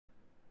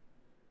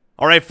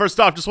All right, first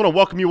off, just want to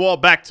welcome you all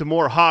back to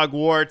more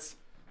Hogwarts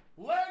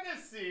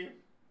Legacy.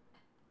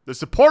 The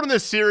support on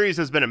this series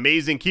has been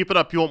amazing. Keep it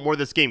up if you want more of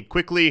this game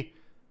quickly.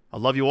 I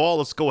love you all.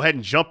 Let's go ahead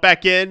and jump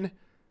back in.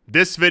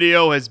 This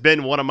video has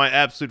been one of my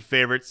absolute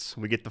favorites.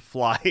 We get to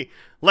fly.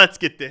 Let's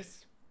get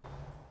this.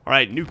 All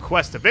right, new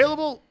quest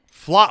available.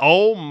 Fly.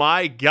 Oh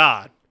my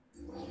god.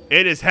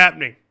 It is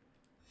happening.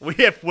 We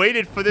have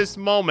waited for this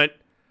moment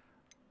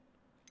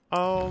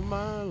all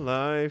my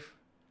life.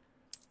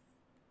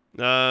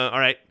 All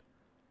right.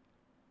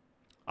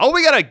 Oh,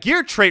 we got a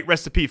gear trait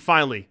recipe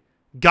finally.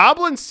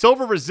 Goblin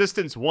Silver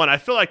Resistance 1. I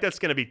feel like that's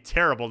going to be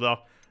terrible, though.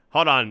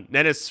 Hold on.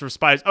 Menace for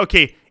spies.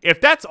 Okay, if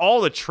that's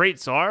all the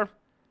traits are...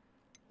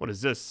 What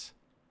is this?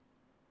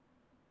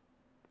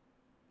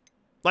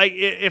 Like,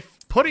 if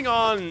putting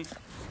on...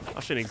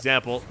 I'll show you an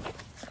example.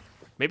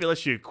 Maybe it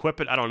lets you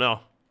equip it. I don't know.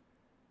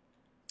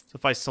 So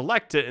if I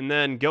select it and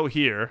then go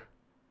here...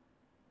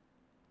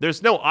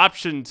 There's no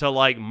option to,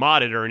 like,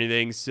 mod it or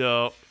anything,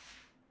 so...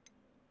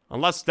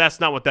 Unless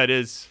that's not what that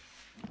is.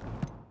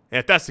 And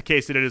if that's the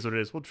case, then it is what it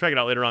is. We'll check it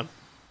out later on.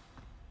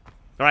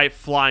 All right,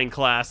 flying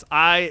class.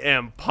 I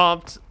am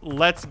pumped.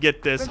 Let's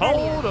get this.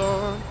 Hold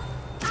on.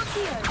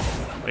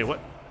 Wait,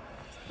 what?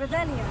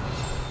 Revelio.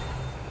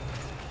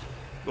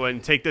 Go ahead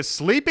and take this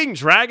sleeping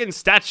dragon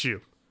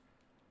statue.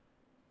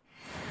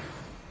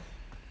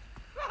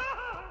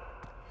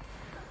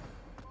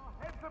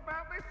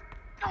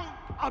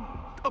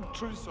 I'm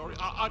truly sorry.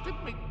 I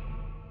didn't mean...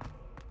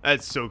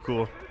 That's so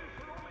cool.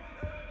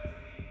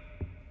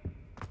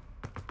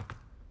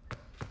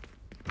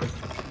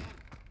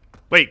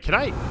 Wait, can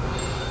I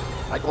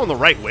go in the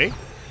right way?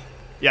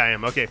 Yeah, I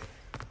am. Okay.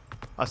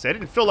 I'll say I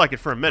didn't feel like it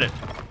for a minute.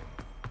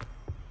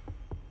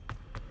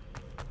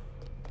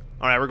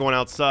 All right, we're going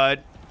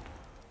outside.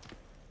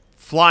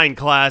 Flying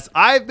class.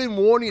 I've been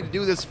wanting you to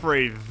do this for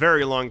a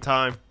very long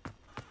time.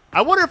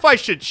 I wonder if I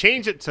should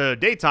change it to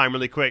daytime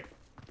really quick.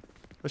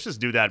 Let's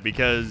just do that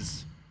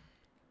because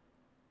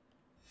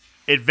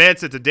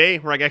advance it to day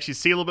where I can actually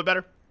see a little bit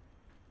better.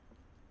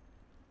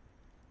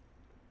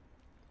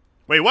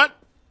 Wait, what?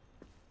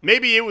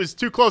 Maybe it was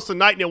too close to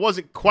night and it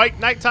wasn't quite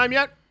nighttime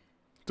yet?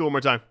 Do it one more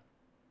time.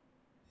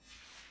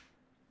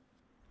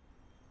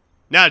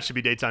 Now it should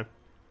be daytime.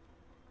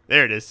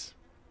 There it is.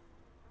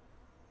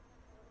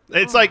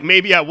 It's like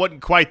maybe I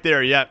wasn't quite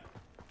there yet.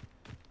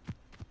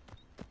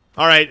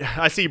 All right,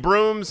 I see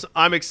brooms.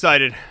 I'm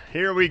excited.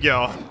 Here we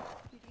go.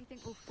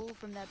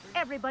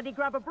 Everybody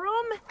grab a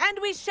broom, And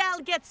we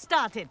shall get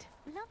started.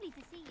 Lovely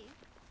to see you.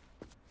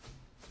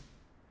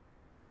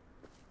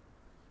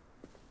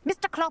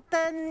 Mr.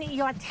 Clopton,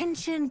 your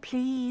attention,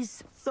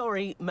 please.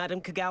 Sorry, Madam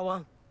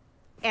Kagawa.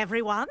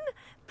 Everyone,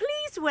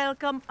 please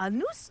welcome a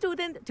new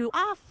student to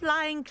our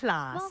flying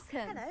class.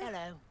 Welcome.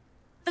 Hello.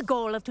 The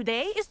goal of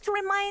today is to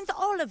remind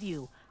all of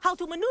you how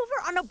to maneuver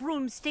on a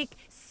broomstick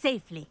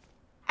safely,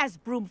 as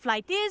broom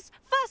flight is,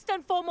 first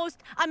and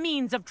foremost, a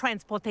means of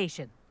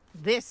transportation.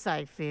 This,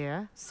 I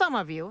fear, some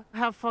of you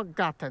have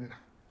forgotten.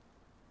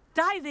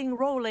 Diving,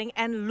 rolling,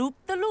 and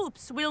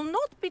loop-the-loops will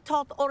not be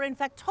taught or in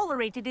fact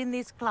tolerated in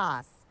this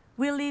class.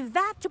 We'll leave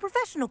that to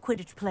professional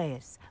Quidditch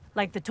players,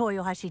 like the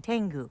Toyohashi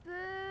Tengu. Boo!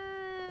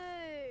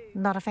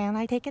 Not a fan,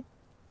 I take it?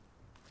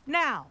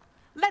 Now,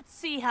 let's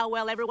see how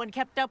well everyone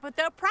kept up with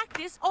their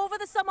practice over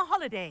the summer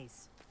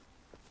holidays.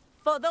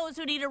 For those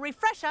who need a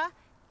refresher,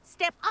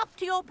 step up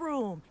to your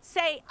broom,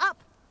 say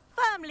up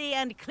firmly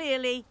and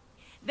clearly,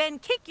 then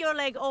kick your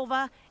leg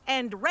over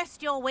and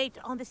rest your weight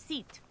on the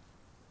seat.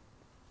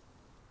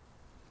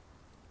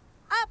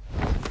 Up!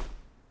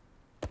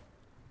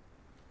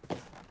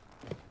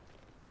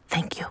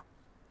 Thank you.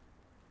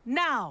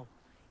 Now,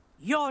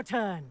 your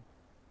turn.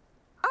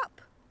 Up.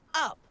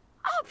 Up.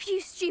 Up, you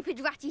stupid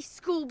ratty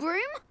school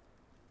broom.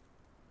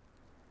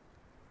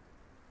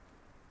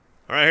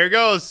 All right, here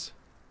goes.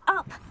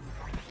 up.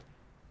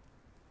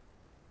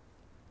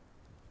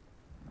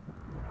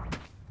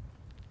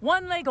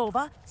 One leg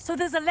over, so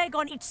there's a leg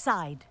on each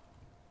side.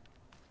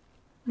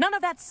 None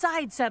of that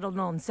side saddle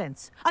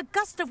nonsense. A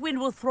gust of wind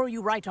will throw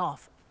you right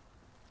off.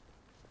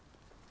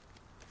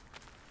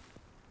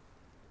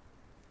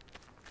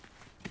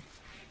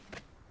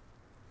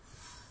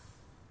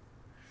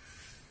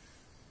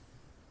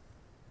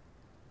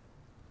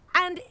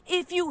 And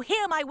if you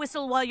hear my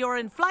whistle while you're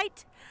in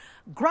flight,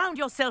 ground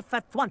yourself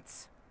at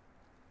once.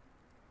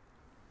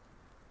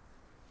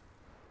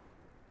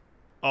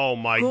 Oh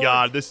my Good.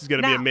 god, this is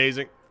going to be Now,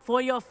 amazing.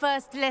 For your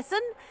first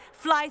lesson,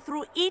 fly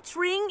through each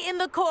ring in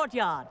the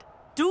courtyard.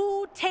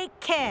 Do take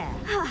care.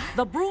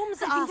 The brooms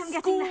I are think I'm getting the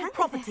school hang of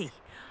property. this.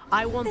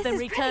 I want This them is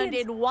returned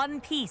brilliant. in one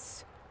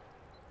piece.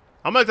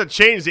 I'm going to have to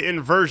change the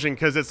inversion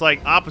because it's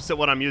like opposite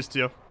what I'm used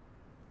to.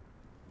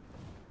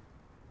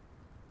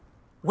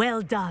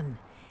 Well done.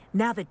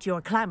 Now that you're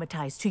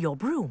acclimatized to your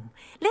broom,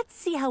 let's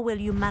see how well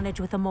you manage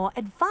with a more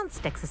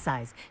advanced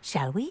exercise,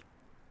 shall we?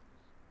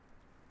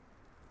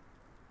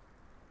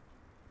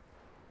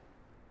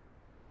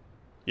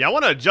 Yeah, I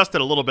want to adjust it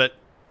a little bit.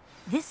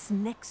 This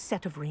next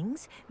set of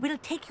rings will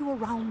take you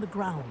around the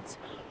grounds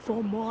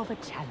for more of a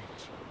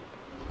challenge.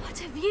 What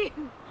have you?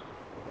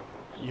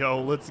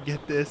 Yo, let's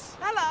get this.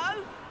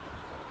 Hello.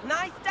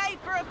 Nice day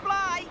for a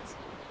flight.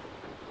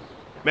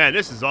 Man,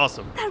 this is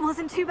awesome. That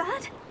wasn't too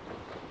bad.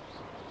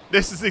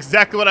 This is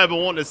exactly what I've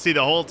been wanting to see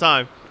the whole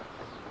time.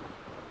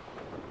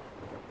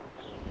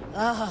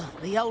 Ah,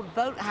 the old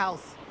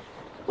boathouse.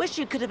 Wish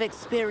you could have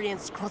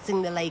experienced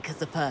crossing the lake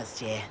as a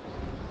first year.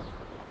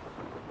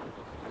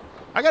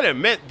 I gotta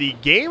admit, the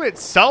game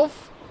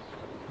itself,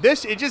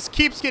 it just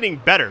keeps getting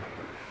better.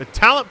 The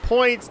talent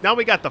points, now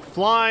we got the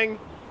flying.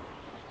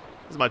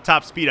 This is my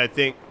top speed, I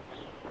think.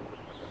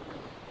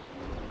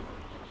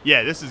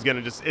 Yeah, this is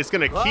gonna it's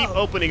gonna keep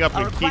opening up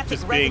and keep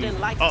just being. Resident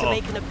likes to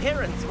make an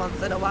appearance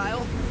once in a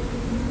while.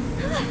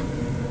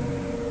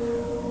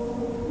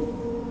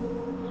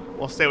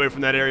 We'll stay away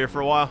from that area for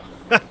a while.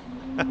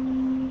 I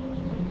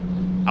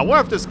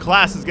wonder if this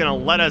class is gonna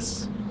let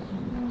us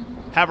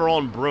have our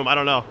own broom. I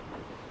don't know.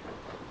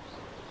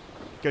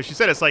 Because she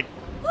said it's like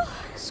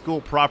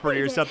school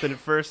property or something at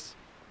first.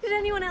 Did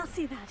anyone else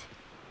see that?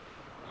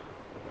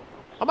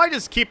 I might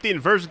just keep the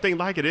inversion thing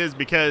like it is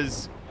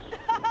because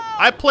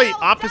I play Well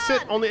opposite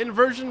done. on the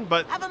inversion,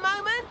 but Have a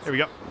moment. there we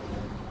go.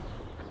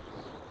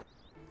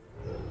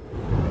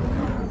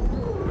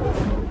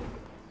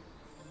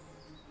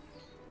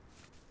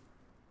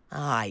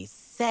 I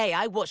say,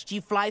 I watched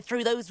you fly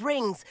through those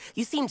rings.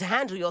 You seem to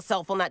handle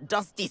yourself on that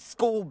dusty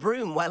school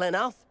broom well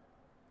enough.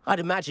 I'd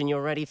imagine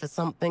you're ready for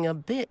something a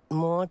bit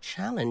more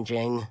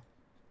challenging.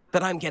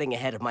 But I'm getting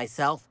ahead of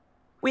myself.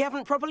 We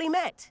haven't properly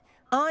met.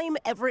 I'm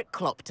Everett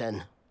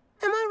Clopton.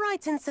 Am I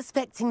right in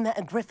suspecting that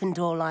a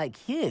Gryffindor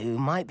like you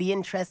might be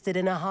interested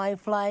in a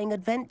high-flying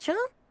adventure?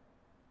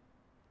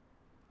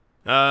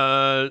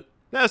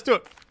 Let's do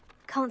it.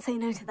 Can't say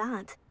no to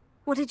that.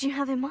 What did you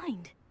have in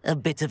mind? A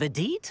bit of a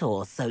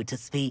detour, so to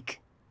speak.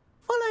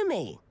 Follow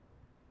me.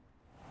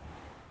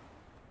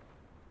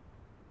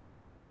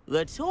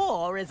 The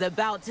tour is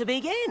about to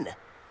begin.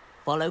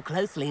 Follow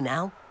closely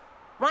now.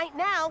 Right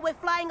now, we're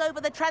flying over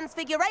the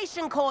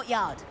Transfiguration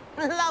Courtyard.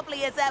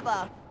 Lovely as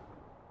ever.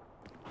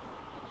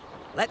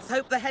 Let's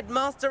hope the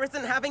headmaster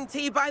isn't having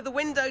tea by the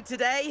window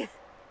today.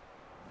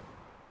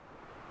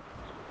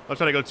 I'm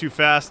trying to go too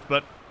fast,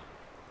 but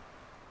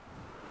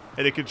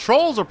hey, the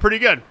controls are pretty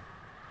good.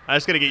 I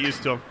just gotta get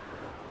used to them.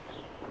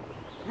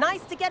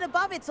 Nice to get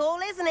above it all,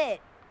 isn't it?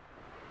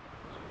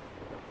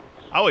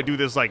 I would do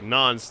this like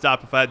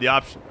non-stop if I had the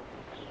option.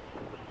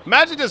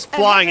 Imagine just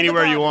flying Ahead of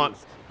the anywhere you want.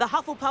 gardens, the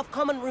Hufflepuff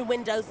common room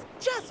windows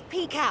just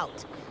peek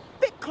out.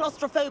 Bit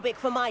claustrophobic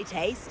for my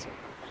taste.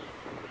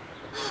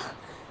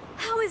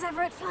 How is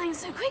Everett flying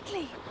so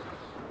quickly?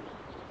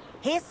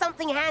 Here's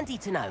something handy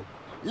to know.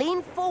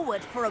 Lean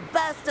forward for a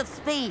burst of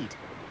speed.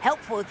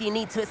 Helpful if you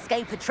need to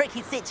escape a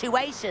tricky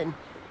situation.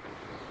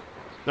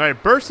 All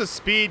right, burst of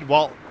speed.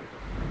 Well,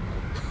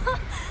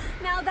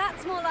 Now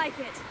that's more like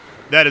it.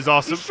 that is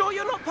awesome. You sure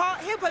you're not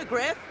part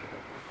hippogriff?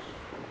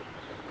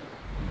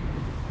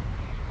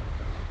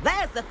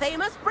 There's the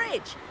famous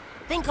bridge.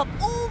 Think of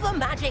all the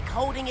magic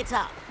holding it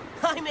up.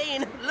 I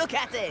mean, look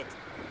at it.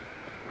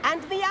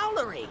 And the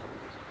owlery.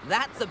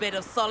 That's a bit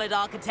of solid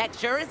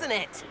architecture, isn't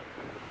it?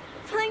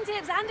 Flying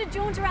tips and a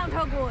jaunt around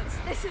Hogwarts.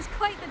 This is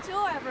quite the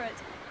tour, Everett.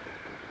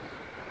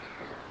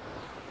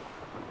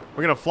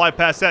 We're gonna fly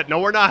past that. No,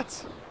 we're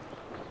not.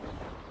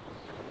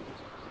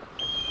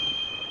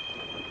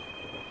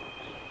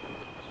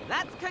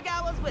 That's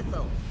Kagawa's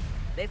whistle.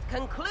 This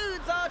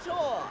concludes our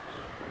tour.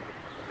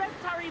 Let's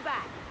hurry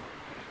back.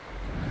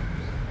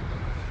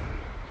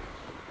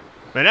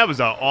 Man, that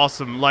was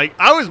awesome. Like,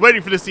 I was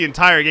waiting for this the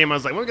entire game. I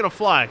was like, we're gonna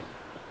fly.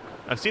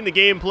 I've seen the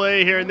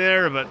gameplay here and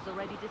there, but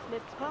Already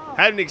dismissed class.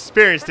 hadn't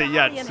experienced it Better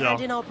yet. hurry and So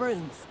hand in our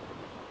brooms.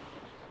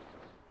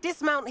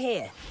 Dismount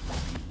here.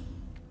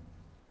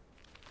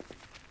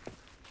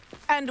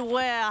 And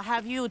where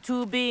have you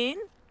two been?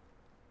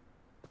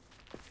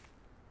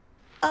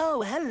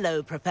 Oh,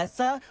 hello,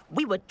 Professor.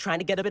 We were trying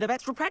to get a bit of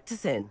extra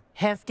practice in.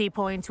 Hefty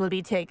points will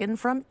be taken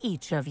from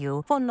each of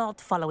you for not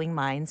following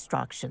my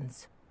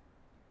instructions.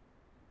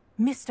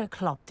 Mr.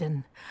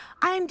 Clopton,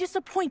 I am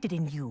disappointed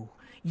in you.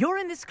 You're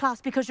in this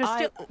class because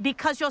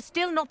you're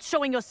still not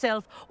showing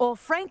yourself, or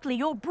frankly,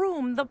 your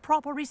broom the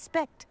proper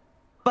respect.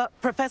 But,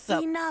 Professor...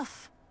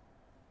 Enough.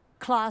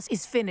 Class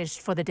is finished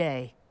for the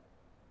day.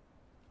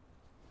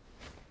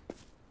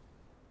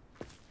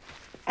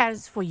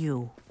 As for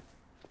you,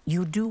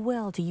 you do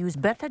well to use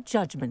better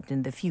judgment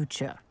in the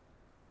future.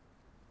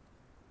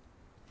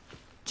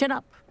 Chin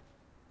up.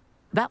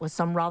 That was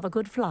some rather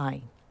good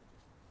flying.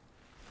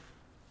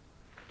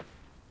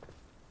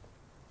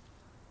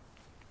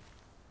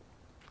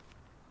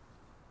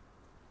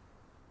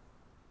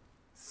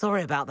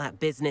 Sorry about that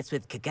business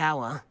with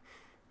Kagawa,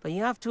 but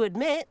you have to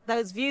admit,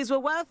 those views were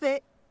worth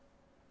it.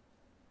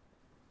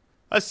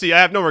 let's see. I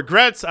have no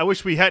regrets. I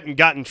wish we hadn't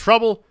gotten in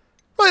trouble.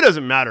 Well, it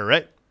doesn't matter,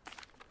 right?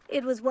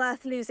 It was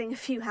worth losing a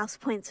few house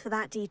points for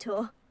that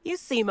detour. You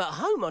seem at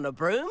home on a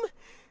broom.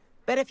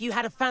 Bet if you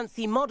had a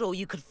fancy model,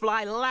 you could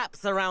fly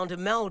laps around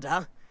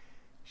Imelda.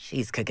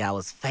 She's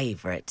Kagawa's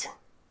favorite.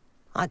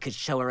 I could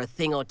show her a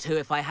thing or two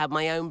if I had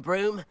my own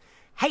broom.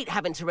 Hate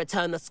having to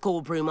return the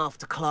school broom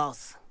after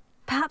class.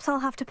 Perhaps I'll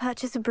have to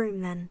purchase a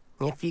broom then.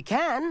 If you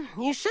can,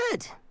 you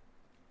should.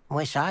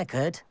 Wish I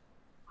could.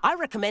 I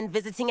recommend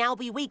visiting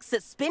Albie Weeks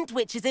at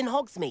Spintwitches in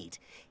Hogsmeade.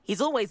 He's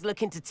always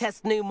looking to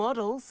test new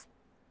models.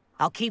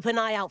 I'll keep an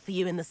eye out for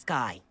you in the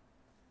sky.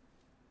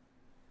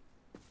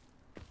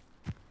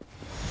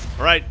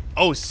 All right.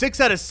 Oh,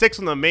 6 out of 6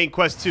 on the main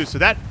quest too. So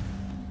that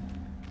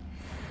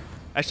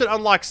I should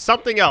unlock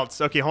something else.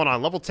 Okay, hold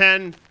on. Level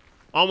 10,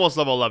 almost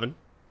level 11.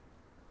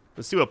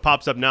 Let's see what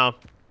pops up now.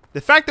 The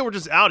fact that we're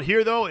just out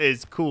here though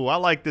is cool. I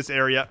like this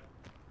area.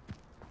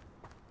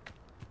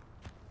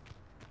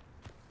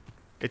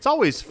 It's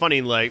always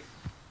funny, like,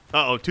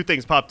 uh-oh, 2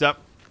 things popped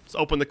up. Let's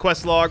open the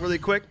quest log really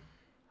quick.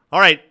 All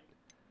right.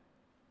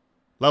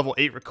 Level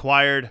 8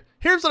 required.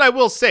 Here's what I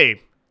will say.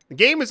 The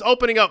game is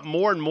opening up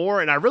more and more,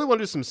 and I really want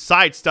to do some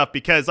side stuff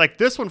because, like,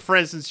 this one, for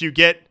instance, you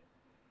get...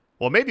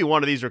 Well, maybe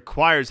one of these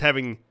requires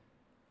having...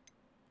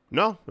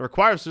 No, it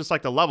requires just,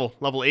 like, the level.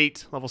 Level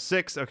 8, level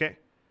 6, okay.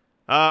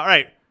 All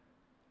right.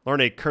 Learn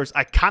a curse.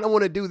 I kind of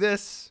want to do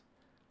this.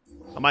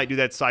 I might do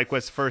that side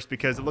quest first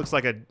because it looks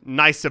like a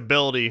nice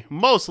ability.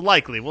 Most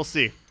likely. We'll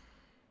see.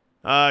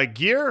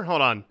 Gear?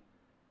 Hold on.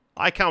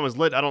 Icon was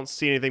lit. I don't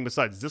see anything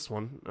besides this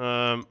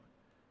one.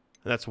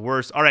 That's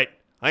worse. All right.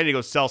 I need to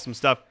go sell some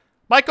stuff.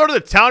 Might go to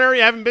the town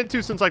area I haven't been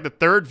to since like the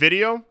 3rd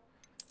video.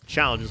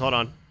 Challenges. Hold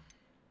on.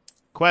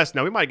 Quest.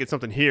 Now we might get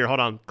something here.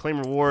 Hold on. Claim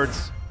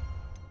rewards.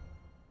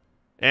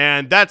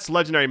 And that's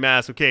legendary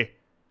mask. Okay.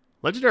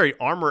 Legendary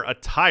armor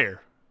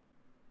attire.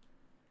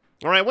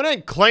 All right, went ahead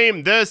and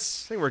claim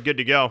this. I think we're good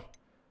to go.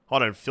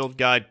 Hold on, field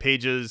guide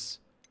pages.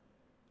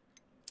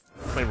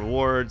 Claim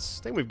rewards.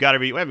 I think we've got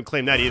we haven't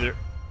claimed that either.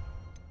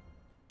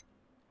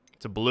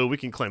 It's a blue. We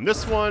can claim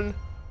this one.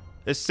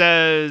 This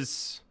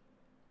says...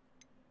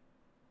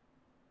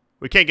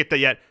 We can't get that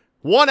yet.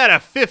 1 out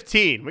of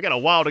 15. We got a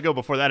while to go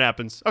before that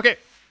happens. Okay.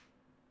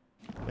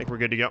 I think we're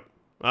good to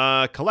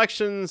go.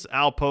 Collections,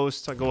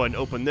 outpost. I'll go ahead and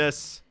open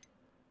this.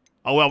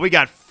 Oh, well, we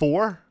got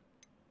 4.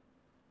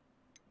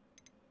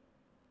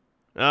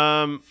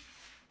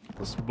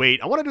 Let's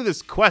wait. I want to do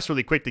this quest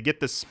really quick to get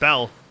this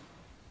spell.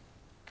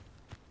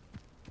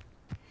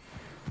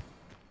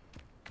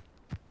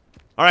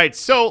 Alright,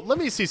 so let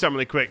me see something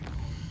really quick.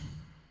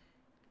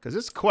 Because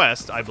this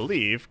quest, I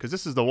believe, because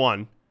this is the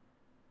one.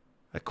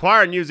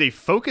 Acquire and use a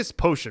focus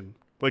potion,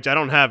 which I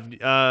don't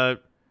have.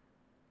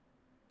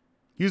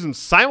 Use them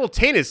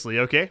simultaneously,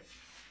 okay.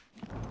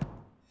 I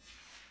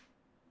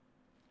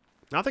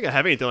don't think I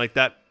have anything like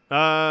that.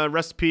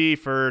 Recipe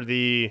for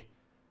the...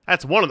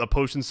 That's one of the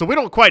potions, so we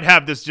don't quite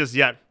have this just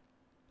yet.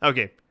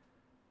 Okay.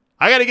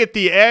 I gotta get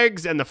the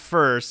eggs and the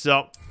fur,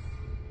 so...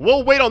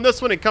 We'll wait on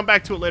this one and come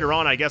back to it later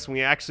on, I guess, when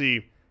we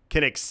actually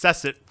can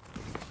access it.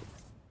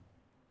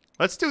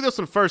 Let's do this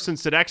one first,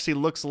 since it actually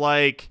looks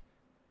like...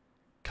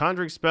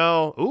 Conjuring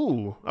spell.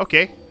 Ooh,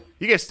 okay.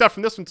 You get stuff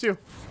from this one, too.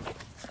 Let's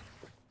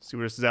see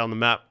where this is at on the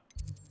map.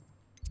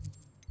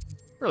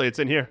 Really, it's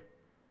in here.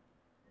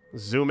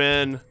 Zoom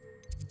in.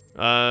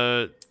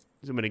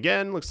 Zoom in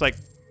again. Looks like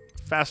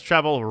fast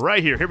travel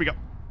right here. Here we go.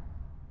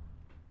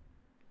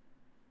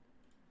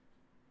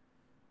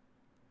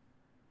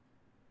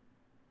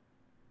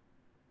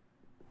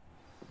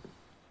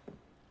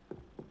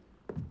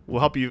 We'll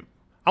help you.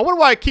 I wonder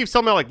why it keeps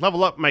telling me like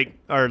level up my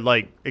or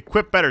like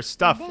equip better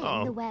stuff. Then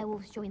the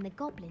werewolves join the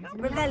goblins.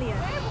 Rebellion.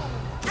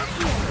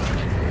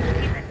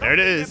 There it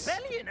is.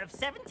 Rebellion of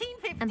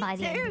 1752. And by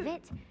the end of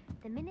it,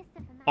 the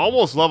minister for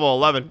Almost level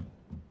 11.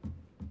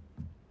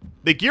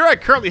 The gear I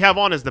currently have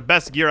on is the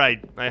best gear I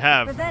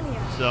have. Rebellion.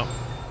 So.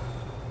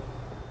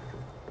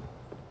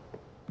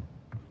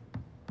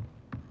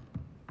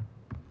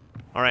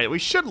 All right, we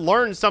should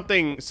learn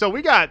something. So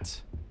we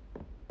got.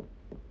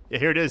 Yeah,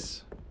 here it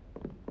is.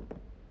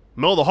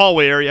 Middle of the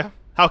hallway area.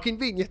 How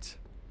convenient.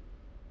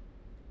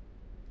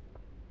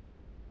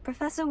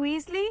 Professor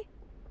Weasley?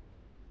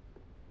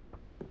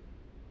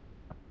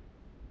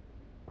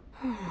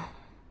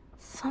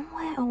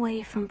 Somewhere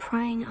away from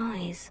prying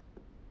eyes.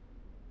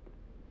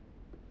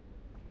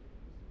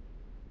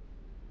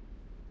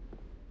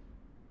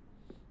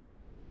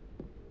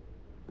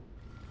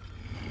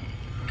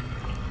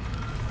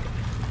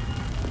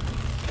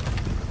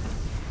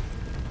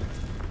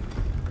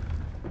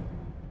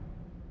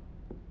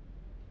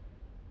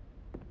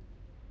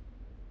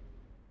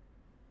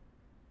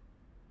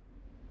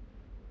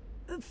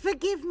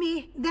 Forgive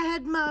me, the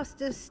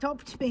headmaster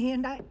stopped me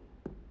and I...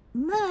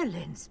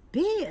 Merlin's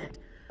beard.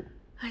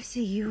 I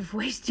see you've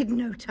wasted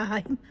no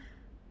time.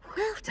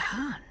 Well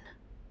done.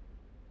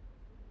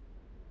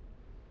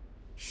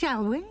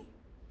 Shall we?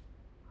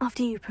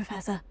 After you,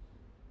 Professor.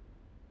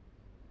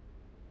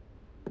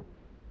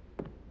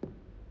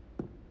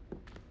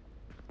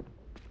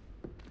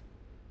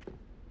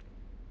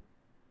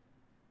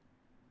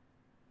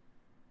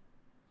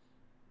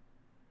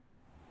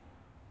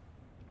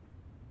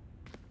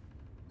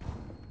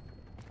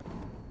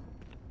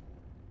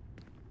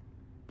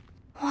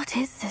 What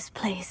is this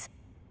place?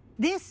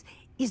 This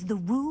is the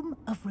Room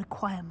of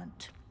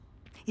Requirement.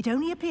 It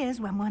only appears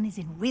when one is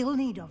in real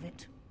need of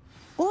it.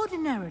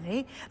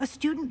 Ordinarily, a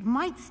student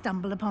might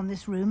stumble upon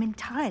this room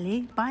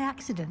entirely by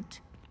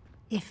accident.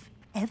 If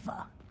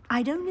ever.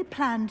 I'd only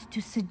planned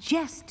to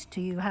suggest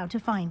to you how to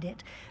find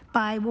it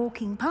by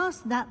walking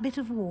past that bit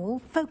of wall,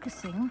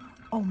 focusing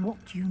on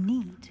what you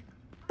need.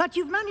 But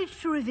you've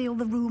managed to reveal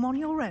the room on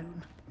your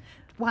own.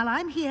 While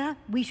I'm here,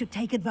 we should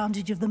take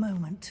advantage of the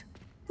moment.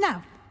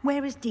 Now,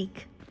 where is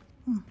Deke?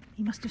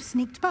 He must have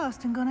sneaked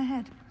past and gone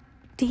ahead.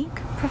 Deke,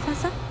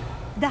 Professor?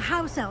 The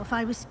house elf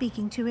I was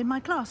speaking to in my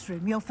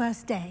classroom your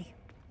first day.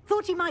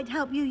 Thought he might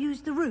help you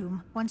use the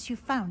room once you've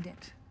found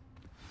it.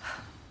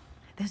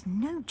 There's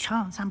no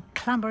chance I'm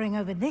clambering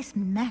over this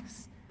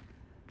mess.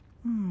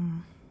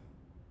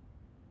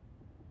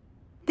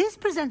 This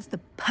presents the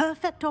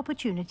perfect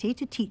opportunity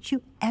to teach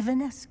you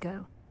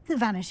Evanesco, the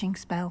vanishing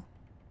spell.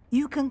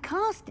 You can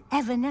cast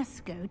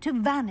Evanesco to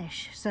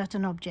vanish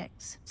certain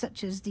objects,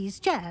 such as these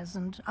chairs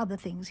and other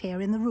things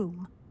here in the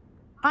room.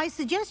 I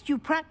suggest you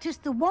practice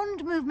the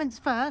wand movements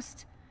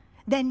first,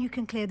 then you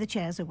can clear the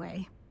chairs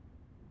away.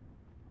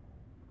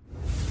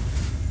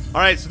 All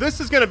right, so this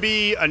is going to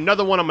be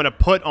another one I'm going to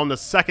put on the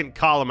second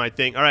column, I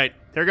think. All right,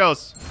 here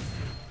goes.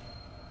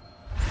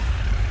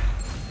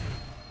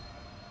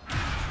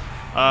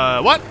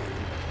 What?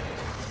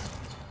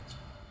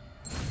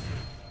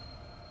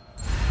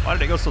 Why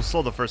did it go so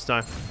slow the first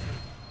time?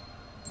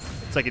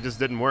 It's like it just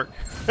didn't work.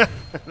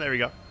 There we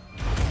go.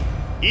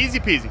 Easy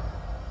peasy.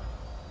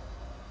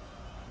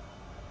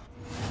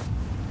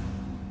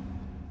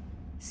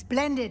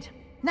 Splendid.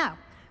 Now,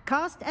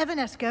 cast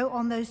Evanesco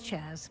on those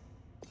chairs.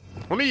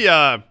 Let me,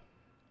 yeah,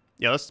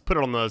 let's put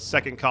it on the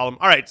second column.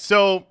 All right,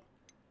 so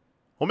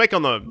we'll make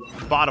on the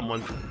bottom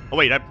one. Oh,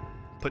 wait, I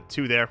put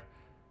 2 there.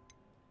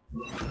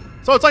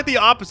 So it's like the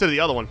opposite of the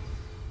other one.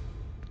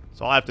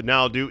 So all I have to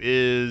now do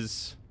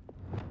is...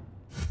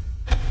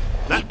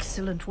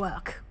 Excellent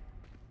work.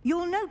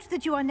 You'll note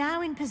that you are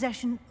now in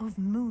possession of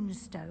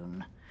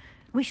Moonstone.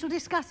 We shall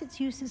discuss its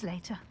uses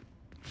later.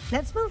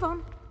 Let's move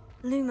on.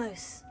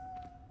 Lumos.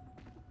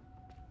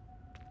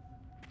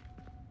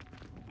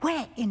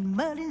 Where in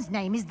Merlin's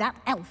name is that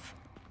elf?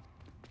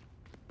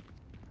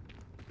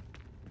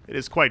 It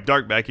is quite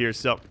dark back here,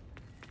 so...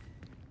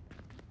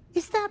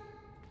 Is that...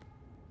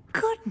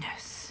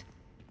 Goodness.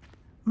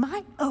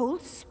 My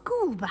old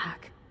school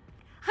bag.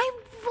 I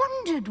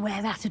wondered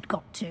where that had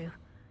got to.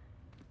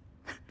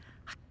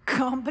 I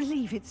can't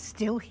believe it's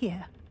still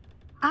here.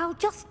 I'll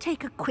just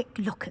take a quick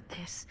look at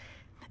this.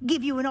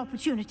 Give you an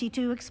opportunity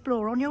to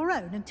explore on your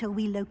own until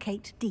we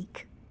locate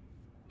Deke.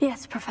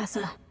 Yes,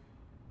 Professor.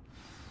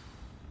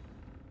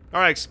 All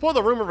right, explore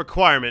the room of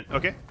requirement.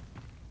 Okay.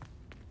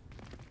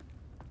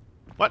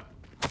 What?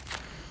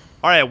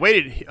 All right, I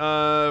waited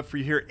for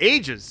you here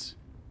ages.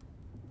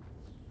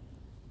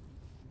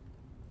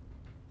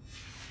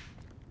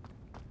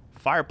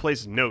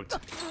 Fireplace note.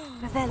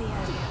 Revelio.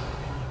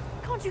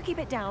 Can't you keep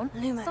it down?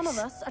 Lumos. Some of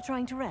us are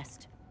trying to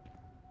rest.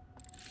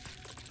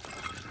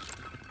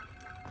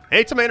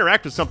 Anytime I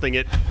interact with something,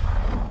 it...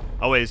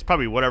 Oh, wait, it's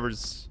probably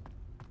whatever's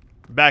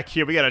back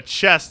here. We got a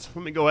chest.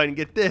 Let me go ahead and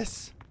get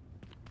this.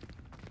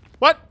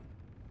 What?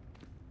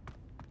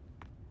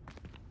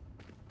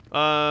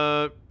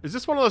 Is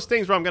this one of those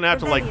things where I'm gonna have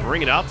to, like,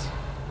 bring it out?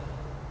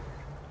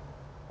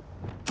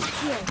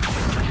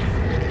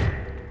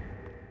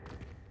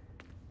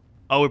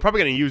 Oh, we're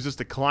probably gonna use this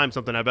to climb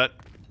something, I bet.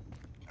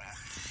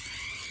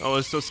 Oh,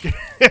 it's so scary.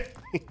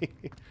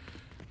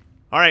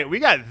 Alright, we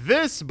got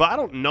this, but I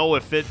don't know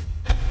if it...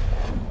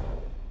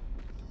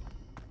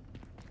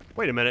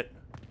 Wait a minute.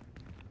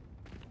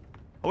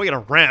 Oh, we got a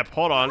ramp.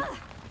 Hold on.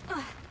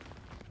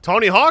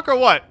 Tony Hawk or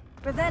what?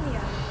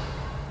 Revelio.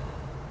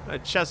 A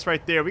chest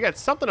right there. We got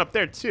something up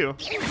there, too.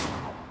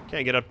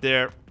 Can't get up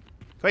there.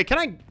 Wait, can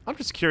I... I'm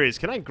just curious.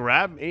 Can I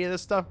grab any of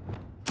this stuff?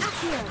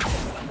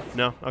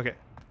 No? Okay.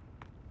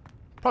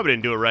 Probably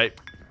didn't do it right.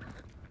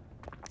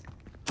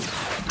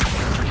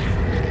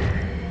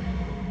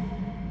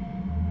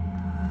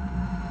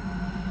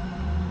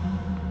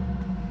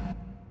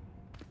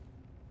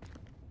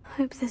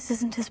 Hope this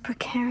isn't as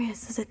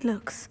precarious as it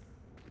looks.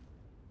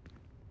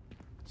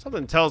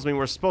 Something tells me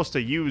we're supposed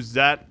to use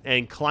that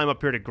and climb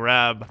up here to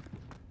grab.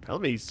 Now,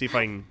 let me see if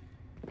I can...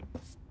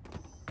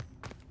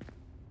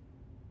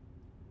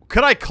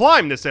 Could I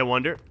climb this, I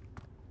wonder?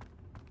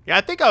 Yeah,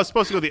 I think I was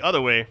supposed to go the other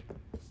way.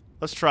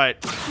 Let's try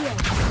it.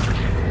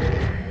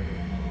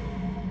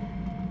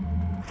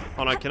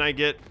 Hold on, can I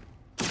get...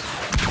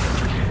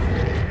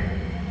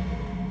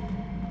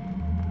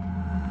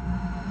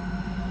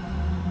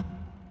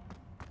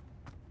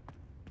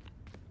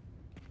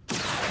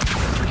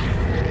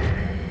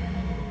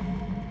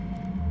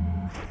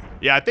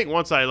 Yeah, I think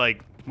once I,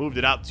 like, moved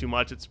it out too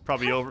much, it's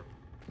probably over.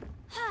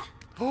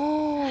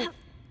 Oh!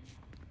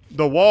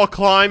 The wall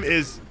climb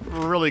is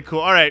really cool.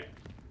 All right.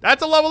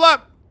 That's a level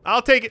up.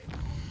 I'll take it.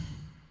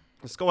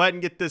 Let's go ahead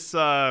and get this,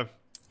 I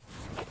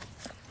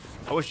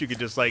wish you could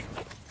just, like,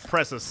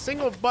 press a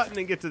single button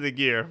and get to the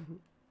gear.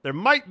 There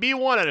might be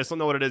one. I just don't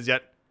know what it is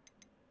yet.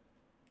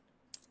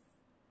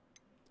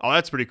 Oh,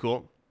 that's pretty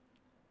cool.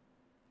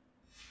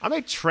 I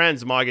may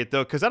transmog it,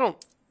 though, because I don't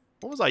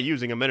What was I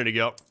using a minute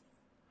ago?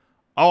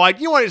 Oh,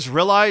 you know what I just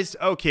realized?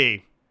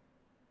 Okay.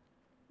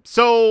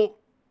 So,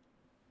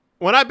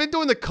 when I've been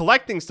doing the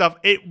collecting stuff,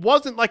 it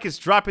wasn't like it's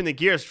dropping the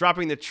gear, it's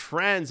dropping the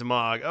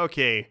transmog.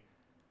 Okay.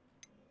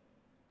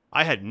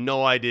 I had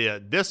no idea.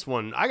 This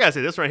one, I gotta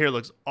say, this right here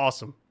looks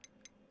awesome.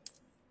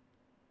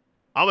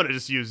 I'm gonna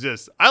just use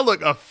this. I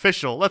look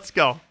official. Let's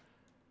go.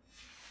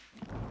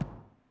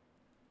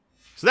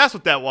 So that's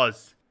what that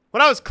was.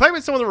 When I was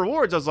claiming some of the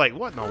rewards, I was like,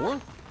 what in the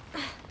world?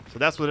 So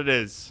that's what it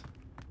is.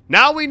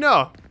 Now we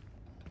know.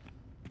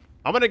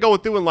 I'm gonna go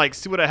through and like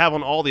see what I have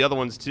on all the other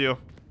ones too.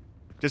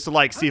 Just to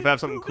like see if I have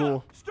something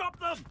cool. Stop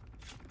them!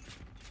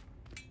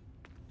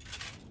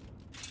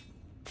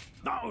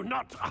 No,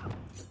 not.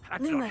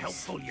 That's Lumos. not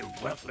helpful, you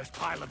worthless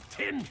pile of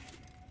tin.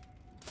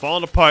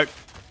 Falling apart.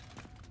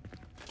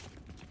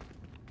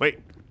 Wait.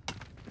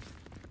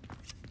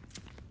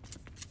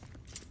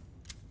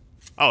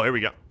 Oh, here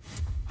we go.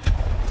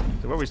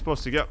 So where are we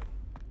supposed to go?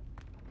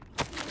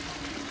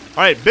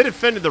 Alright, bit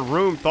offended the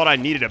room, thought I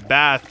needed a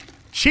bath.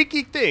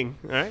 Cheeky thing,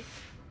 alright?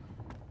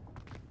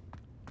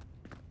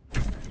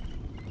 It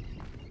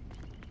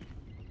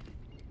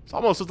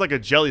almost looks like a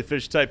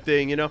jellyfish type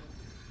thing, you know?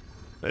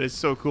 That is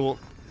so cool.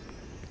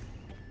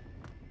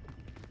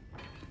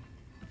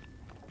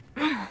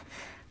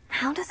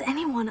 How does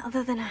anyone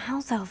other than a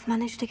house elf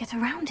manage to get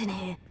around in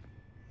here?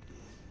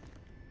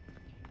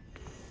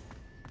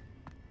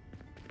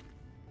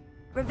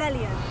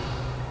 Revelio.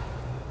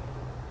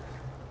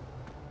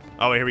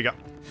 Oh, here we go.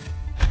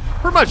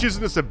 Pretty much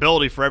using this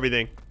ability for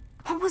everything.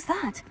 What was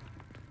that?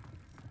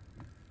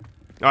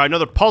 Alright,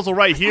 another puzzle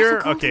right Was that here.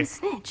 a golden Okay.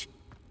 snitch?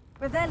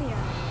 Revelio.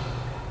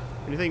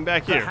 Anything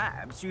back here?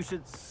 Perhaps you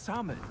should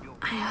summon your.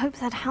 I hope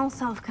that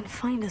house elf can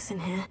find us in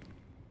here.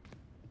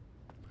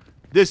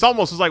 This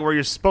almost is like where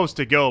you're supposed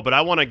to go, but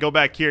I want to go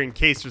back here in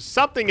case there's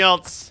something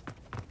else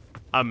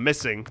I'm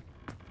missing.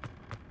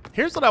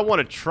 Here's what I want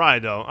to try,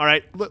 though. All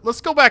right, let's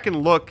go back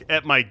and look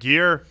at my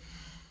gear.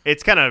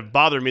 It's kind of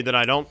bothering me that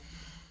I don't.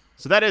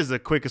 So that is the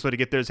quickest way to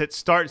get there is hit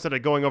start instead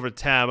of going over to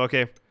tab.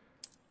 Okay.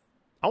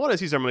 I want to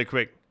see something really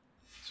quick.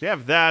 So you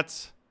have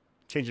that.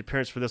 Change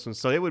appearance for this one.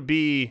 So it would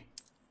be...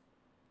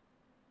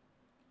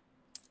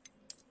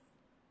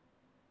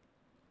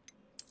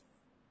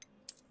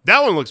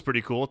 That one looks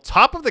pretty cool.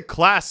 Top of the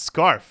class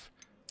scarf.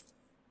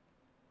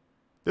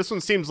 This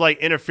one seems like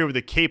interfere with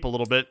the cape a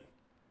little bit.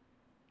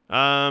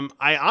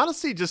 I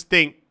honestly just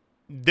think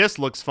this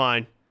looks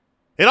fine.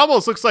 It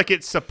almost looks like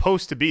it's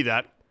supposed to be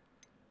that.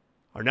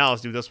 Or now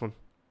let's do this one.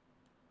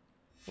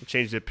 We'll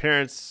change the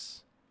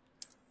appearance.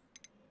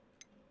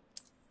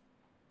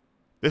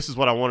 This is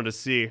what I wanted to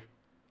see.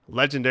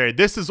 Legendary.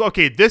 This is,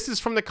 okay, this is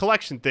from the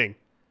collection thing.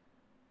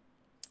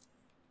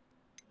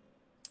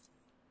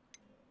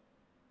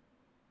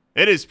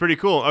 It is pretty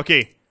cool.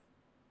 Okay.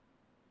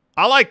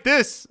 I like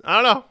this.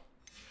 I don't know.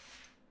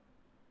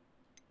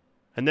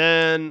 And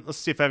then, let's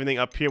see if I have anything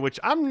up here, which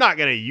I'm not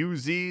going to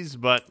use these,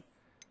 but...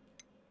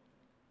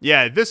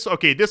 Yeah, this,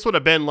 okay, this would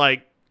have been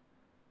like...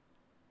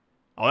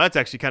 Oh, that's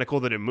actually kind of cool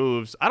that it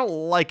moves. I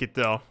don't like it,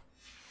 though.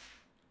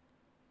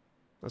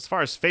 As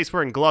far as face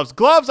wearing gloves.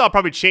 Gloves I'll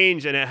probably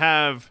change and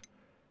have...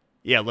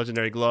 Yeah,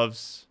 legendary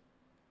gloves.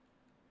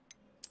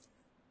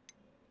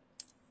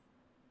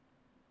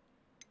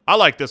 I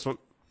like this one.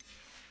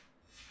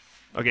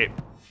 Okay.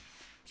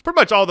 It's pretty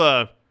much all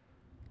the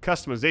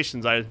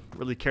customizations I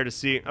really care to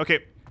see.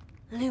 Okay.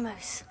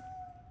 Lumos.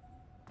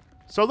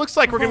 So it looks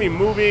like we're going to be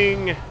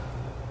moving...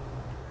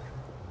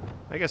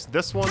 I guess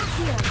this one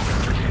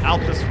out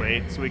this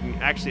way so we can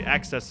actually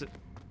access it.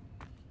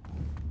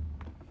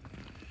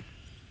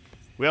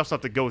 We also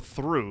have to go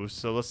through,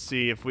 so let's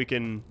see if we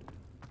can...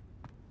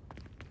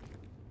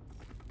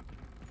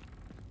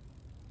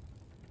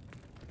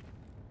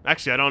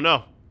 Actually, I don't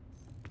know.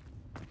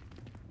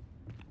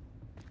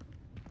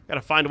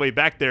 Gotta find a way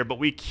back there, but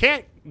we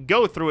can't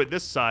go through it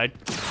this side.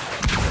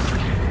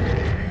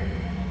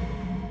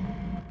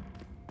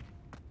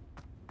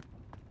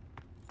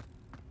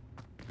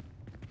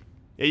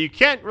 Yeah, you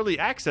can't really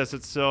access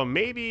it, so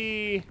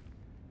maybe...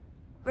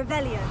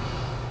 Revelio.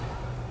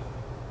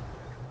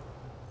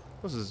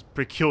 This is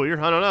peculiar.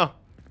 I don't know.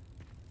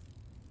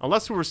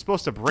 Unless we were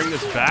supposed to bring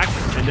this back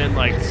and then,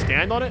 like,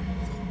 stand on it.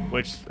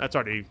 Which, that's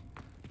already...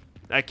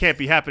 That can't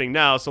be happening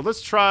now, so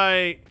let's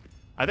try...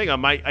 I think I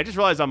might... I just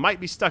realized I might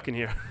be stuck in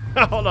here.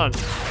 Hold on.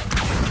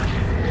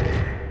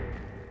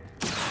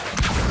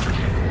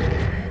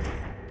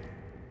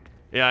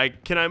 Yeah,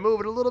 can I move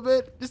it a little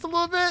bit? Just a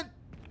little bit?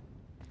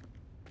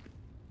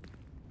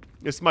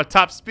 This is my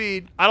top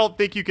speed. I don't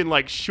think you can,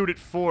 like, shoot it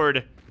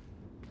forward.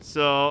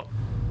 So,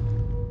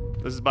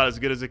 this is about as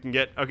good as it can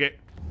get. Okay.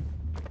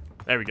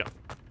 There we go.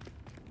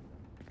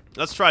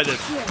 Let's try this.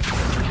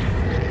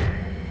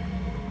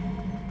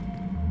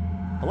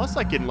 Unless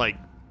I can, like...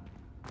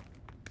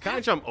 Can I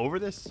jump over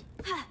this?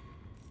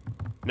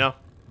 No.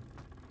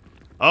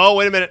 Oh,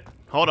 wait a minute.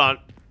 Hold on.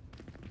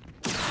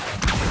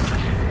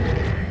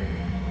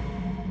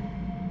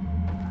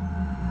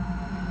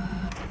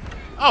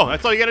 Oh,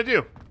 that's all you gotta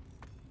do.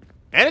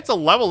 And it's a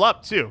level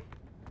up, too.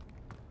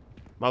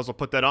 Might as well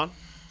put that on.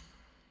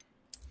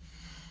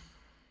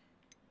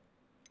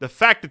 The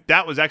fact that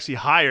that was actually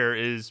higher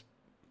is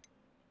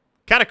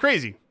kind of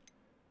crazy.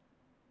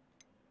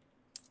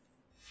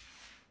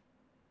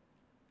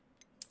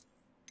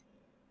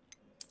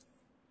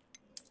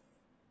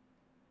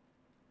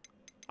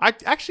 I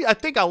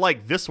think I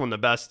like this one the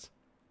best.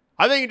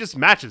 I think it just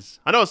matches.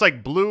 I know it's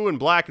like blue and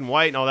black and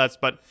white and all that,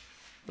 but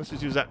let's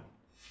just use that.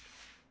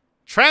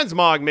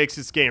 Transmog makes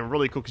this game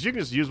really cool because you can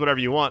just use whatever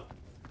you want.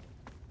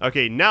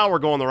 Okay, now we're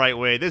going the right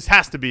way. This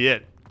has to be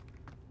it.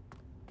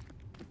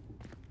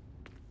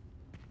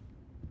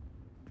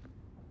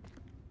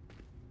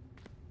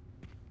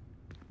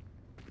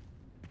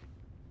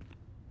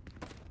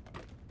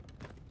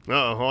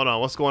 Uh-oh, hold on.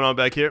 What's going on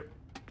back here?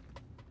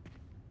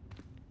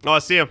 Oh, I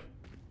see him.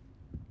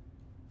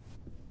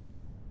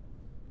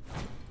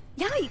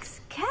 Yikes,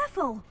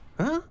 careful.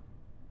 Huh?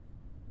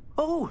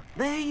 Oh,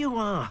 there you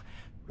are.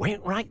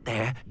 Wait right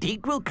there.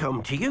 Deek will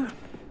come to you.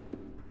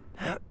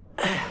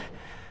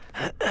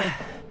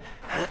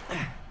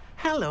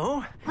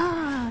 Hello.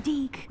 Ah,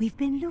 Deek, we've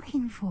been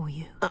looking for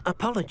you.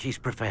 Apologies,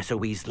 Professor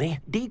Weasley.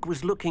 Deek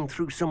was looking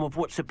through some of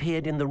what's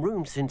appeared in the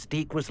room since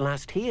Deek was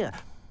last here.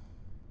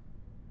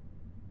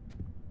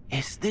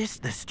 Is this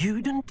the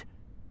student?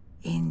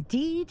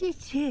 Indeed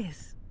it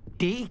is.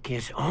 Deek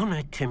is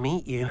honored to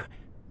meet you.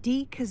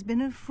 Deek has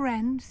been a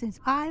friend since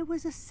I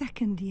was a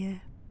second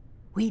year.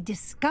 We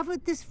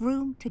discovered this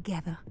room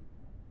together.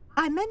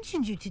 I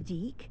mentioned you to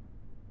Deek.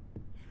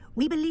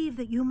 We believe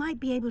that you might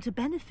be able to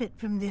benefit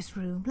from this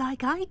room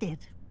like I did.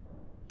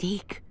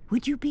 Deek,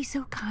 would you be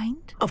so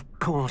kind? Of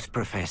course,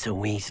 Professor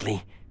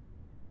Weasley.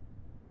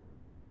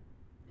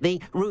 The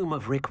Room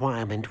of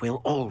Requirement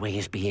will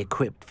always be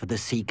equipped for the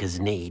Seeker's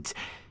needs.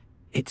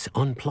 It's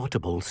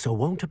unplottable, so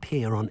won't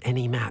appear on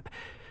any map.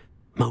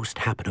 Most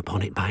happen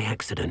upon it by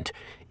accident,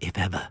 if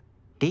ever.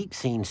 Deek's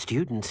seen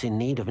students in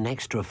need of an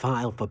extra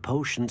file for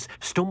potions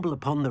stumble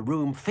upon the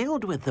room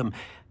filled with them.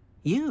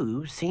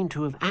 You seem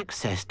to have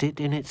accessed it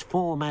in its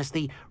form as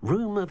the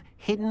Room of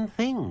Hidden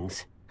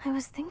Things. I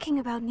was thinking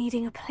about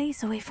needing a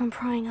place away from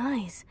prying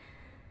eyes.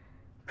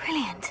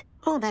 Brilliant.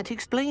 Oh, that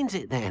explains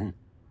it then.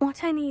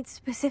 What I need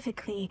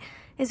specifically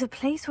is a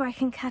place where I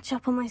can catch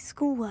up on my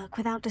schoolwork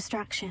without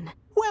distraction.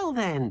 Well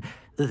then,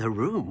 the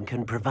room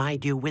can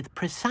provide you with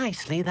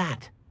precisely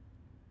that.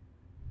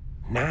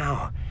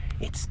 Now,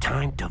 it's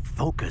time to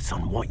focus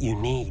on what you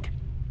need.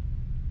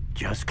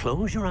 Just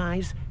close your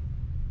eyes.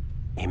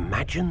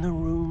 Imagine the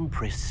room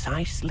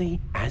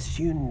precisely as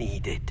you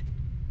need it.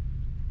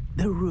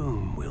 The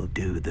room will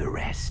do the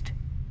rest.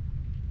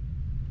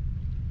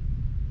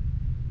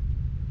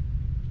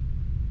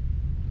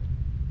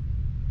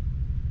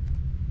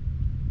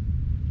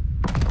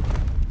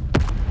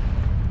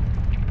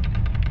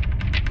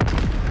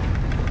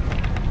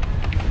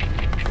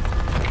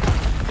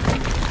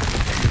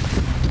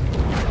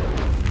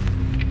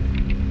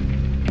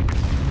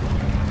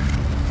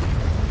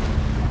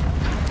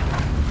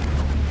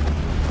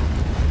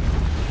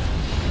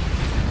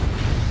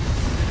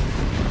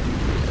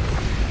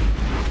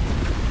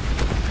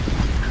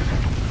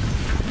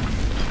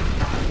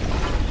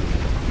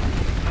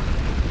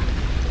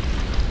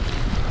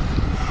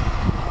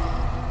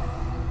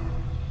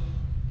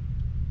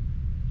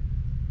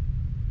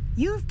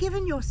 You've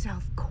given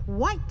yourself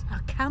quite a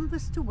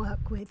canvas to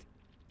work with.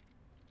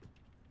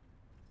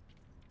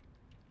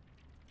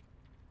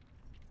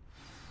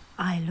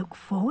 I look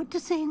forward to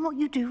seeing what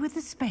you do with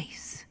the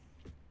space.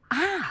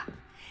 Ah,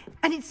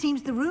 and it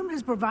seems the room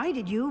has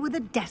provided you with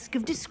a desk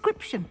of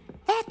description.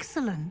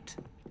 Excellent.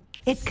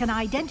 It can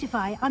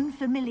identify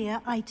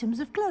unfamiliar items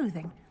of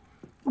clothing.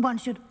 One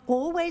should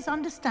always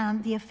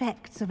understand the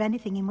effects of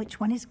anything in which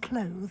one is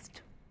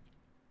clothed.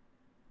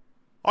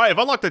 All right, I've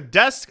unlocked the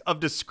Desk of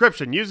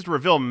Description. Use it to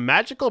reveal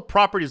magical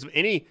properties of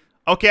any...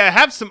 Okay, I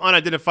have some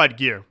unidentified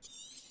gear.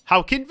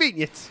 How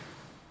convenient.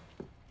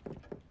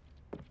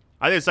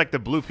 I think it's like the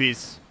blue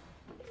piece.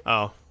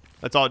 Oh,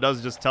 that's all it does.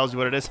 It just tells you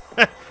what it is.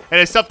 And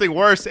it's something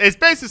worse. It's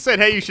basically saying,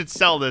 hey, you should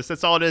sell this.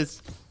 That's all it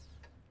is.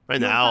 Right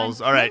in the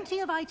owls. All right.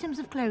 Plenty of items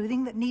of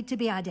clothing that need to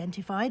be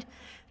identified.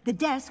 The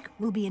desk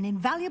will be an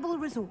invaluable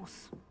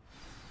resource.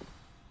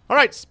 All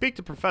right, speak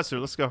to Professor.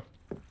 Let's go.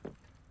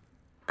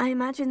 I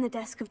imagine the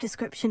Desk of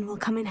Description will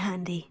come in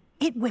handy.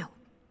 It will.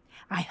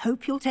 I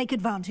hope you'll take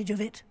advantage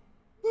of it.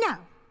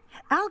 Now,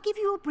 I'll give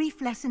you a brief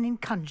lesson in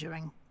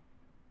conjuring.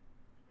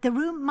 The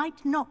room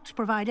might not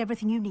provide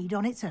everything you need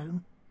on its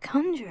own.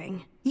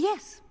 Conjuring?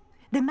 Yes,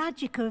 the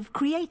magic of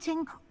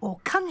creating or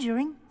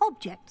conjuring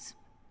objects.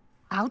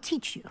 I'll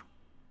teach you.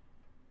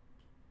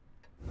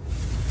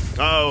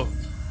 Uh-oh.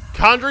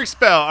 Conjuring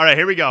spell. All right,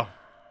 here we go.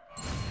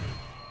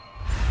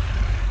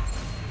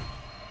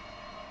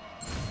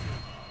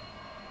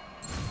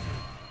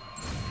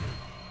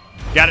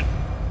 Got it.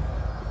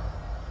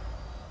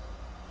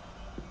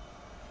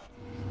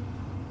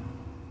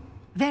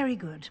 Very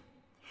good.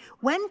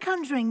 When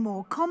conjuring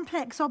more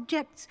complex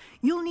objects,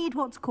 you'll need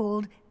what's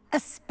called a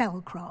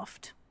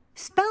spellcraft.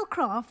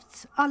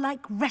 Spellcrafts are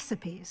like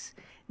recipes.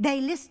 They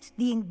list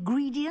the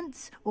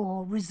ingredients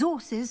or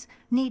resources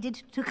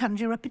needed to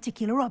conjure a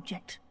particular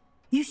object.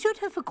 You should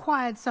have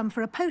acquired some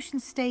for a potion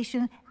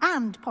station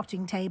and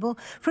potting table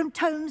from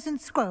tomes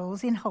and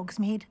scrolls in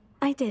Hogsmeade.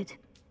 I did.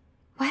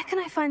 Where can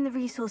I find the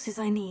resources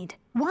I need?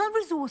 While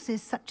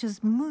resources such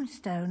as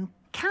moonstone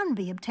can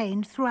be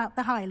obtained throughout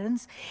the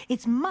Highlands,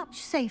 it's much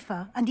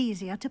safer and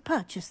easier to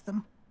purchase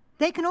them.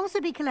 They can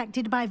also be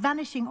collected by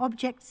vanishing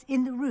objects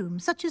in the room,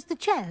 such as the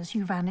chairs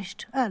you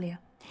vanished earlier.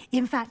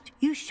 In fact,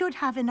 you should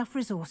have enough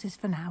resources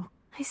for now.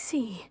 I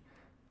see.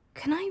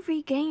 Can I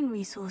regain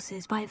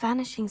resources by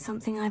vanishing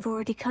something I've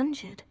already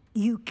conjured?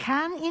 You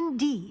can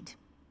indeed.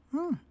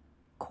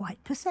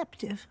 Quite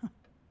perceptive.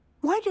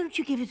 Why don't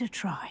you give it a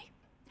try?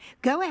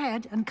 Go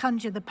ahead and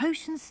conjure the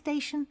potion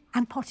station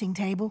and potting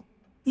table.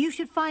 You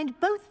should find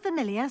both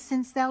familiar,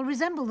 since they'll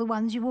resemble the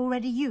ones you've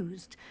already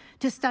used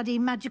to study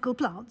magical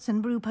plants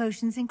and brew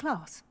potions in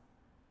class.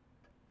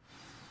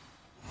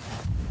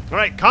 All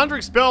right,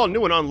 conjuring spell,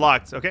 new one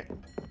unlocked. Okay,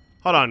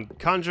 hold on.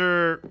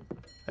 Conjure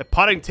a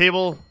potting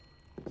table.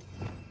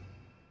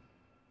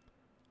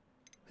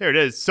 Here it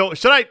is. So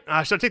should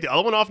I take the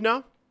other one off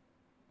now?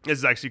 This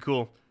is actually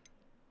cool.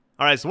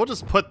 All right, so we'll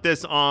just put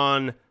this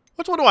on.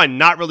 Which one do I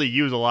not really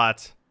use a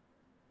lot?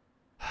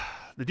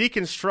 The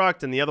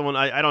deconstruct and the other one,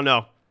 I don't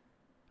know.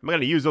 Am I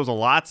going to use those a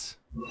lot?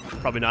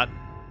 Probably not.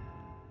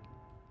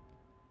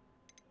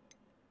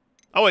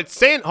 Oh, it's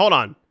saying, hold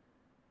on.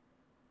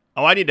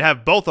 Oh, I need to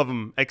have both of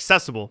them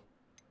accessible.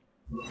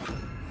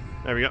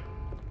 There we go.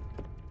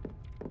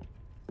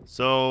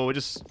 So we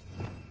just,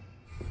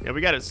 yeah,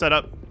 we got it set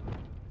up.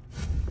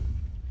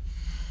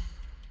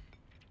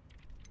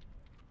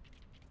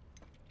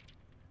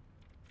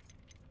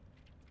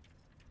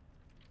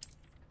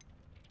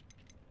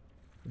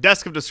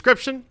 Desk of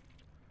description,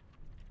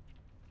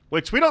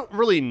 which we don't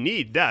really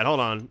need that. Hold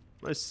on.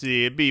 Let's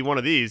see. It'd be one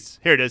of these.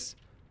 Here it is.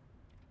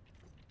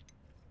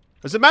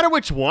 Does it matter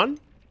which one?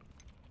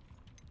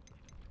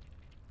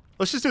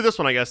 Let's just do this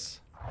one, I guess.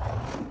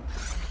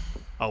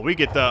 Oh, we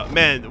get the...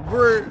 Man,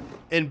 we're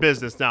in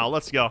business now.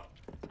 Let's go.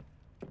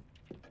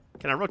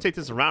 Can I rotate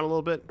this around a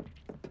little bit?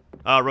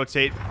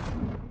 Rotate.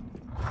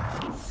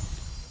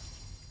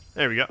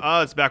 There we go.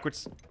 Oh, it's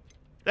backwards.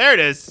 There it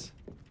is.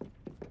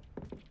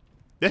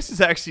 This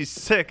is actually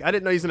sick. I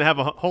didn't know he's gonna have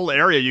a whole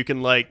area you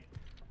can like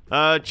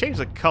change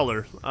the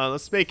color.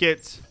 Let's make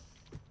it.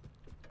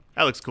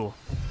 That looks cool.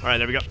 All right,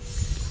 there we go.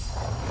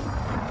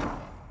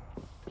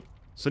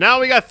 So now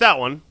we got that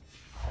one.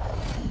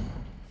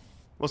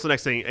 What's the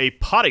next thing? A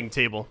potting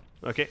table.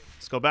 Okay,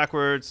 let's go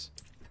backwards.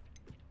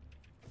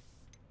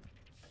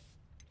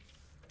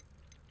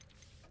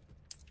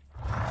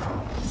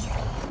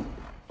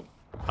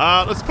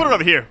 Let's put it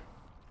over here.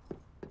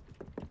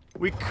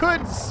 We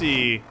could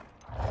see.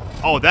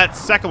 Oh, that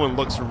second one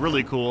looks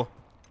really cool.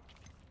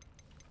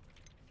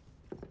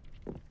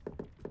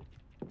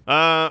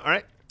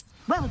 Alright.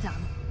 Well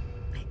done.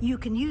 You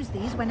can use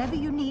these whenever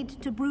you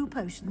need to brew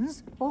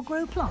potions or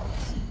grow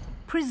plants.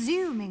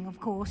 Presuming, of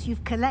course,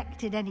 you've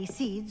collected any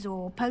seeds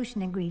or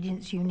potion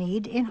ingredients you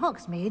need in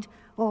Hogsmeade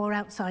or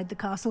outside the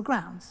castle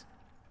grounds.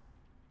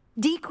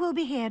 Deek will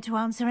be here to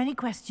answer any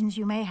questions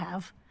you may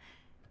have.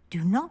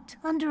 Do not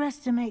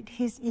underestimate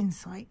his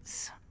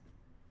insights.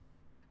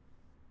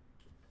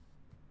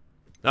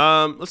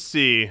 Let's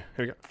see. Here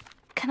we go.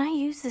 Can I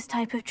use this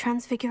type of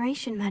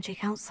transfiguration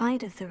magic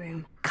outside of the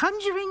room?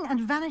 Conjuring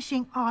and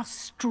vanishing are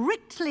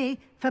strictly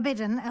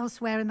forbidden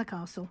elsewhere in the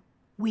castle.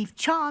 We've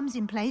charms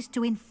in place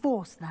to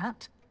enforce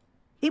that.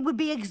 It would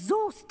be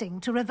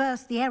exhausting to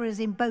reverse the errors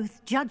in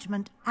both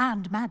judgment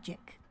and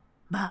magic.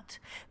 But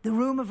the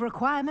Room of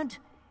Requirement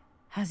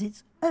has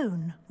its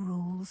own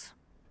rules.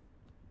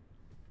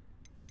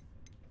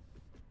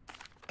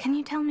 Can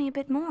you tell me a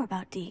bit more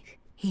about Deek?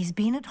 He's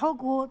been at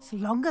Hogwarts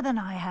longer than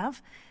I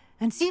have,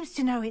 and seems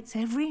to know its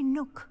every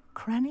nook,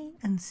 cranny,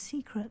 and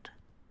secret.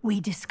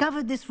 We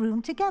discovered this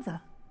room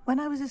together when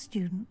I was a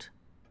student.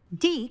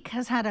 Deek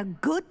has had a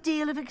good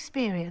deal of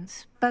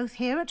experience, both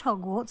here at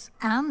Hogwarts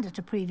and at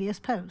a previous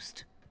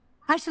post.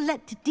 I shall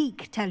let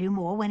Deek tell you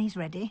more when he's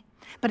ready,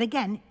 but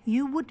again,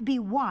 you would be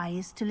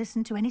wise to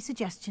listen to any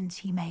suggestions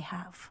he may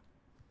have.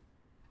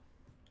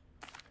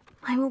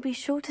 I will be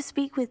sure to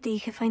speak with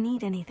Deek if I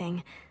need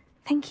anything.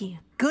 Thank you.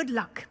 Good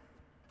luck.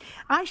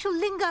 I shall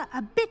linger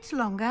a bit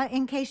longer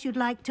in case you'd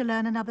like to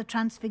learn another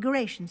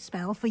transfiguration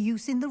spell for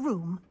use in the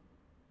room.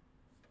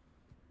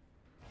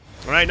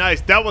 All right,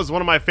 nice. That was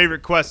one of my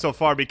favorite quests so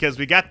far because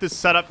we got this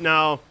set up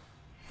now.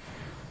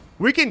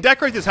 We can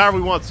decorate this however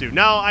we want to.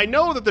 Now, I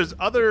know that there's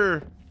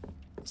other...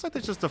 Looks like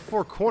there's just the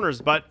four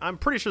corners, but I'm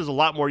pretty sure there's a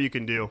lot more you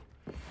can do.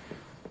 All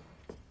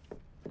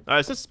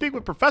right, so let's speak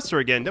with Professor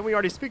again. Didn't we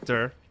already speak to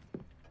her?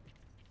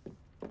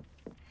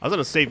 I was going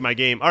to save my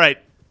game. All right,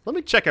 let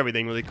me check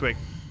everything really quick.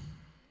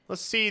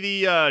 Let's see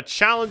the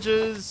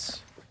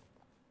challenges.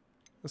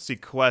 Let's see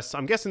quests.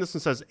 I'm guessing this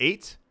one says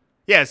 8.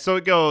 Yeah, so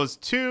it goes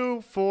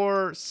 2,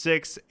 4,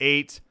 6,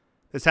 8.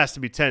 This has to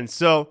be 10.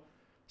 So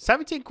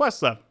 17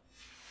 quests left.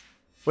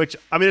 Which,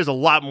 I mean, there's a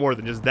lot more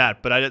than just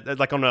that. But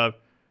like on a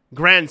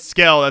grand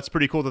scale, that's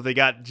pretty cool that they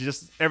got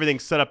just everything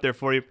set up there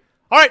for you.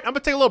 All right, I'm going to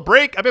take a little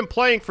break. I've been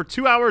playing for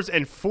 2 hours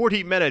and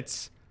 40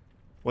 minutes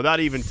without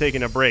even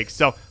taking a break.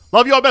 So,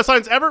 love you all, best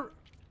science ever.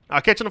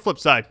 I'll catch you on the flip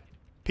side.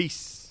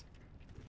 Peace.